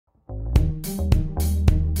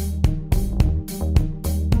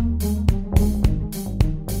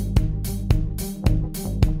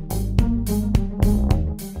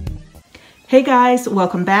Hey guys,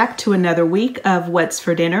 welcome back to another week of What's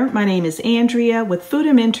for Dinner. My name is Andrea with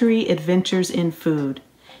Foodamentary Adventures in Food.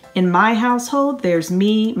 In my household, there's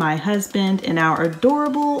me, my husband, and our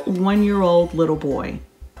adorable one-year-old little boy.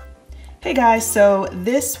 Hey guys, so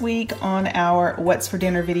this week on our What's for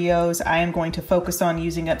Dinner videos, I am going to focus on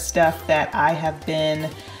using up stuff that I have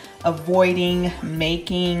been avoiding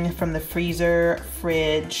making from the freezer,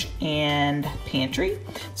 fridge, and pantry.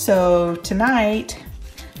 So tonight,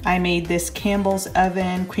 I made this Campbell's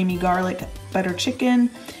Oven creamy garlic butter chicken,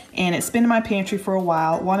 and it's been in my pantry for a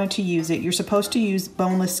while. Wanted to use it. You're supposed to use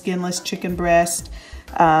boneless, skinless chicken breast,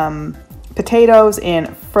 potatoes,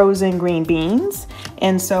 and frozen green beans.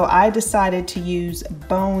 And so I decided to use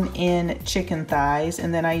bone-in chicken thighs,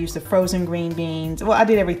 and then I used the frozen green beans. Well, I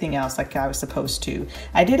did everything else like I was supposed to.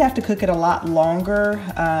 I did have to cook it a lot longer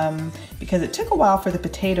because it took a while for the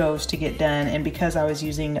potatoes to get done, and because I was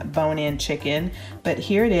using bone-in chicken. But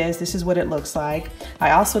here it is. This is what it looks like.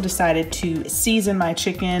 I also decided to season my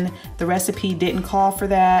chicken. The recipe didn't call for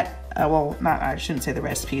that. I shouldn't say the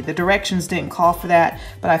recipe. The directions didn't call for that,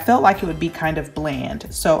 but I felt like it would be kind of bland.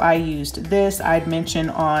 So I used this. I'd mentioned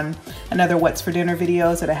on another What's for Dinner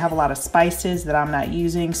videos that I have a lot of spices that I'm not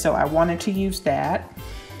using, so I wanted to use that.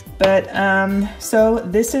 But so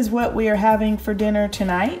this is what we are having for dinner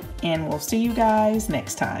tonight, and we'll see you guys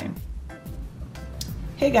next time.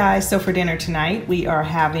 Hey guys, so for dinner tonight, we are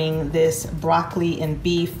having this broccoli and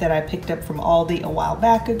beef that I picked up from Aldi a while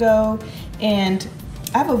back ago, and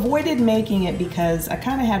I've avoided making it because I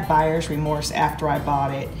kind of had buyer's remorse after I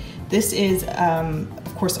bought it. This is,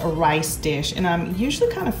 of course, a rice dish, and I'm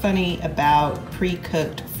usually kind of funny about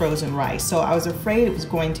pre-cooked frozen rice. So I was afraid it was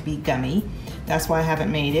going to be gummy. That's why I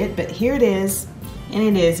haven't made it, but here it is, and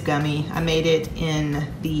it is gummy. I made it in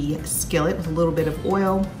the skillet with a little bit of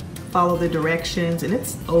oil. Follow the directions, and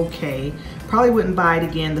it's okay. Probably wouldn't buy it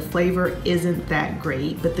again. The flavor isn't that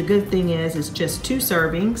great, but the good thing is it's just 2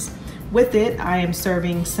 servings. With it, I am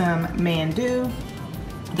serving some mandu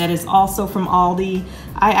that is also from Aldi.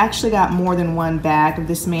 I actually got more than 1 bag of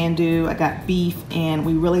this mandu. I got beef, and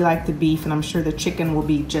we really like the beef, and I'm sure the chicken will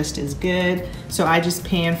be just as good. So I just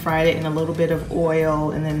pan fried it in a little bit of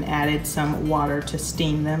oil and then added some water to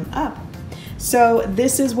steam them up. So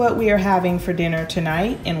this is what we are having for dinner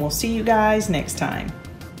tonight, and we'll see you guys next time.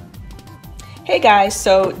 Hey guys,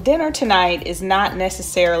 so dinner tonight is not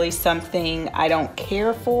necessarily something I don't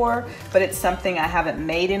care for, but it's something I haven't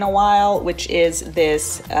made in a while, which is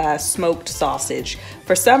this smoked sausage.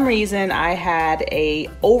 For some reason, I had a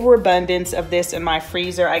overabundance of this in my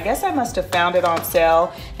freezer. I guess I must have found it on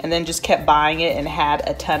sale and then just kept buying it and had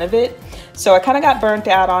a ton of it. So I kind of got burnt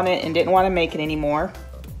out on it and didn't want to make it anymore.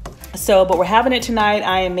 But we're having it tonight.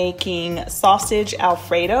 I am making sausage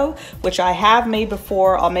Alfredo, which I have made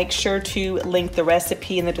before. I'll make sure to link the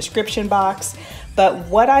recipe in the description box. But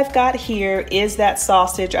what I've got here is that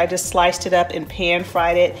sausage. I just sliced it up and pan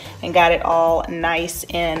fried it and got it all nice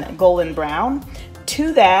and golden brown.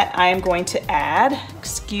 To that, I am going to add,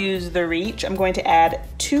 excuse the reach, I'm going to add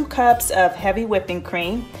 2 cups of heavy whipping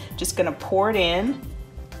cream. Just gonna pour it in.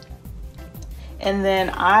 And then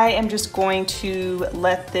I am just going to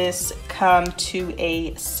let this come to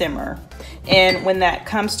a simmer. And when that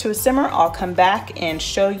comes to a simmer, I'll come back and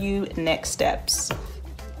show you next steps.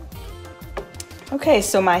 Okay,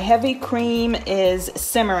 so my heavy cream is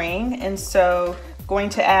simmering, and so I'm going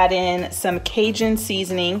to add in some Cajun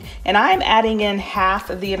seasoning, and I'm adding in half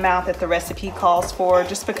of the amount that the recipe calls for,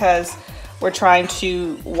 just because we're trying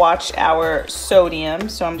to watch our sodium.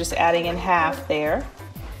 So I'm just adding in half there.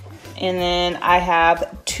 And then I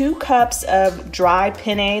have 2 cups of dry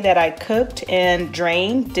penne that I cooked and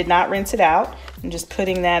drained, did not rinse it out. I'm just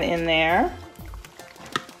putting that in there.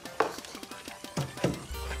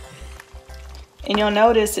 And you'll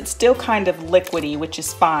notice it's still kind of liquidy, which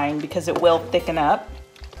is fine because it will thicken up.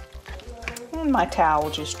 And my towel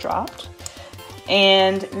just dropped.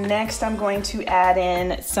 And next I'm going to add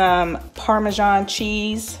in some Parmesan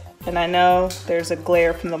cheese. And I know there's a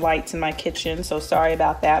glare from the lights in my kitchen, so sorry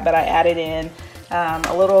about that, but I added in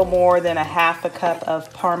a little more than a half a cup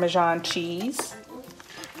of Parmesan cheese.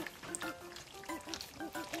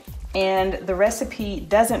 And the recipe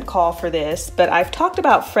doesn't call for this, but I've talked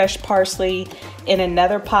about fresh parsley in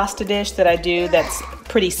another pasta dish that I do that's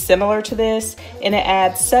pretty similar to this, and it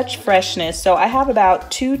adds such freshness. So I have about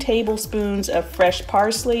 2 tablespoons of fresh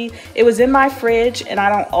parsley. It was in my fridge, and I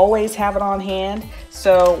don't always have it on hand.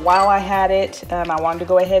 So while I had it, I wanted to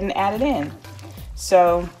go ahead and add it in.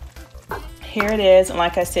 So here it is, and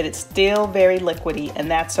like I said, it's still very liquidy, and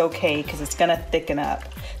that's okay because it's gonna thicken up.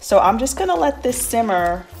 So I'm just gonna let this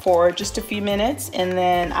simmer for just a few minutes, and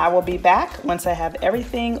then I will be back once I have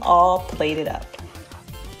everything all plated up.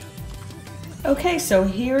 Okay, so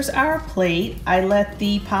here's our plate. I let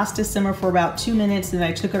the pasta simmer for about 2 minutes, and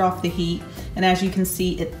I took it off the heat. And as you can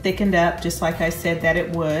see, it thickened up just like I said that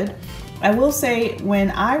it would. I will say, when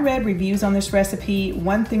I read reviews on this recipe,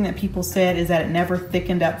 one thing that people said is that it never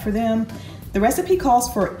thickened up for them. The recipe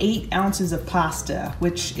calls for 8 ounces of pasta,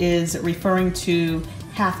 which is referring to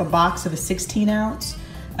half a box of a 16 ounce.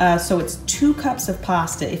 So it's 2 cups of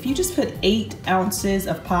pasta. If you just put 8 ounces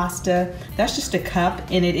of pasta, that's just a cup,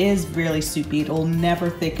 and it is really soupy. It'll never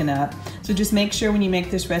thicken up. So just make sure when you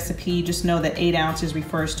make this recipe, just know that 8 ounces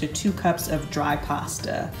refers to 2 cups of dry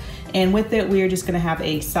pasta. And with it, we are just gonna have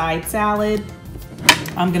a side salad.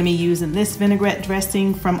 I'm gonna be using this vinaigrette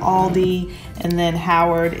dressing from Aldi, and then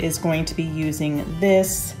Howard is going to be using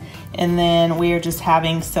this. And then we are just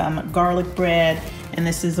having some garlic bread, and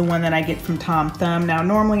this is the one that I get from Tom Thumb. Now,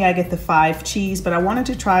 normally I get the 5 cheese, but I wanted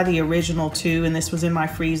to try the original 2, and this was in my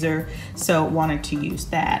freezer, so wanted to use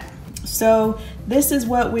that. So this is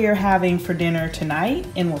what we are having for dinner tonight,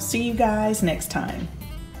 and we'll see you guys next time.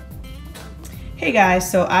 Hey guys,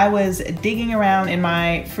 so I was digging around in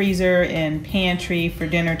my freezer and pantry for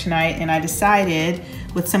dinner tonight, and I decided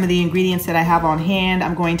with some of the ingredients that I have on hand,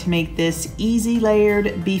 I'm going to make this easy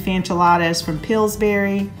layered beef enchiladas from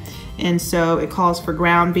Pillsbury. And so it calls for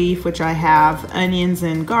ground beef, which I have, onions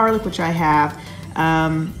and garlic, which I have,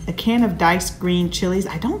 a can of diced green chilies.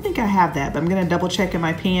 I don't think I have that, but I'm gonna double check in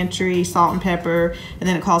my pantry, salt and pepper. And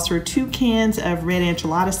then it calls for 2 cans of red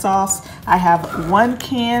enchilada sauce. I have 1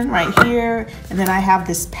 can right here, and then I have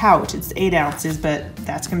this pouch. It's 8 ounces, but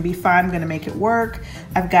that's gonna be fine. I'm gonna make it work.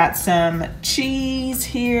 I've got some cheese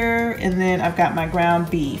here, and then I've got my ground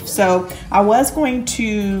beef. So I was going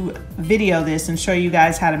to video this and show you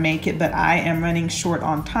guys how to make it, but I am running short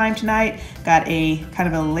on time tonight. Got a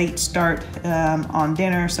kind of a late start on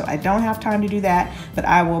dinner, so I don't have time to do that, but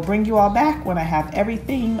I will bring you all back when I have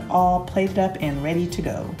everything all plated up and ready to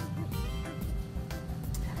go.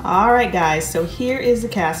 All right guys, so here is the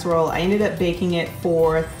casserole. I ended up baking it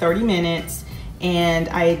for 30 minutes, and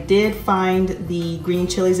I did find the green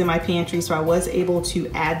chilies in my pantry, so I was able to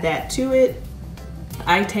add that to it.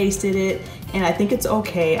 I tasted it, and I think it's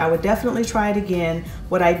okay. I would definitely try it again.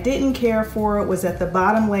 What I didn't care for was that the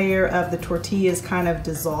bottom layer of the tortillas kind of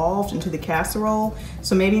dissolved into the casserole.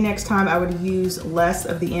 So maybe next time I would use less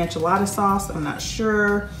of the enchilada sauce. I'm not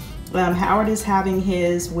sure. Howard is having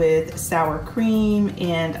his with sour cream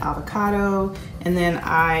and avocado. And then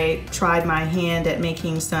I tried my hand at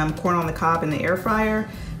making some corn on the cob in the air fryer.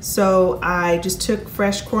 So I just took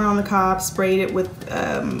fresh corn on the cob, sprayed it with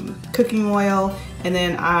cooking oil, and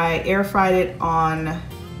then I air fried it on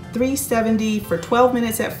 370 for 12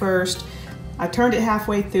 minutes at first. I turned it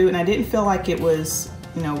halfway through, and I didn't feel like it was,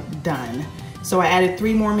 you know, done. So I added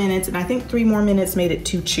 3 more minutes, and I think 3 more minutes made it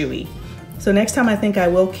too chewy. So next time I think I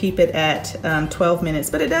will keep it at 12 minutes,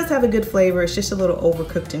 but it does have a good flavor. It's just a little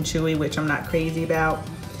overcooked and chewy, which I'm not crazy about.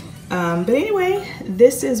 But anyway,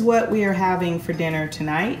 this is what we are having for dinner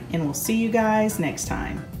tonight, and we'll see you guys next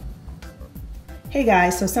time. Hey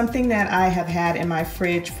guys, so something that I have had in my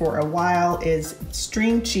fridge for a while is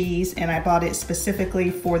string cheese, and I bought it specifically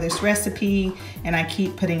for this recipe, and I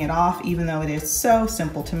keep putting it off even though it is so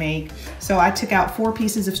simple to make. So I took out 4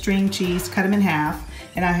 pieces of string cheese, cut them in half,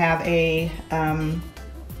 and I have a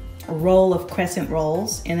roll of crescent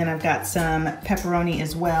rolls, and then I've got some pepperoni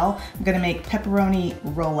as well. I'm gonna make pepperoni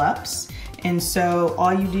roll-ups, and so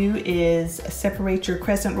all you do is separate your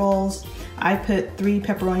crescent rolls. I put 3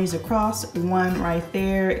 pepperonis across, 1 right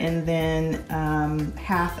there, and then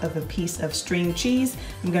half of a piece of string cheese.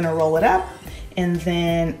 I'm gonna roll it up, and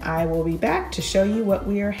then I will be back to show you what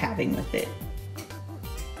we are having with it.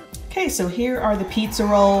 Okay, so here are the pizza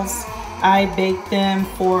rolls. I baked them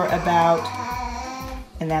for about,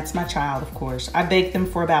 and that's my child, of course. I baked them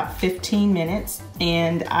for about 15 minutes,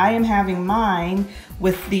 and I am having mine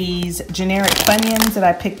with these generic Funyuns that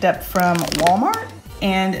I picked up from Walmart,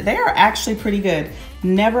 and they are actually pretty good.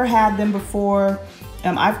 Never had them before.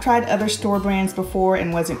 I've tried other store brands before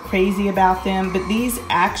and wasn't crazy about them, but these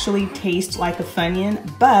actually taste like a Funyun,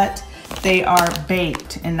 but they are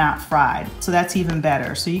baked and not fried, so that's even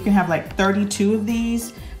better. So you can have like 32 of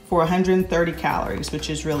these for 130 calories, which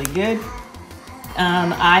is really good.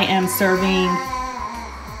 I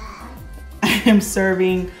am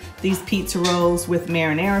serving these pizza rolls with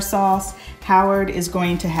marinara sauce. Howard is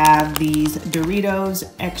going to have these Doritos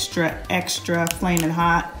extra flaming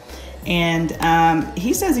hot. And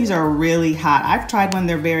he says these are really hot. I've tried one,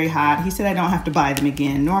 they're very hot. He said I don't have to buy them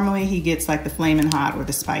again. Normally he gets like the flaming hot or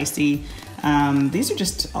the spicy. These are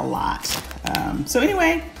just a lot. So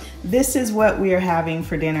anyway, this is what we are having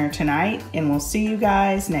for dinner tonight, and we'll see you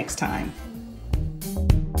guys next time.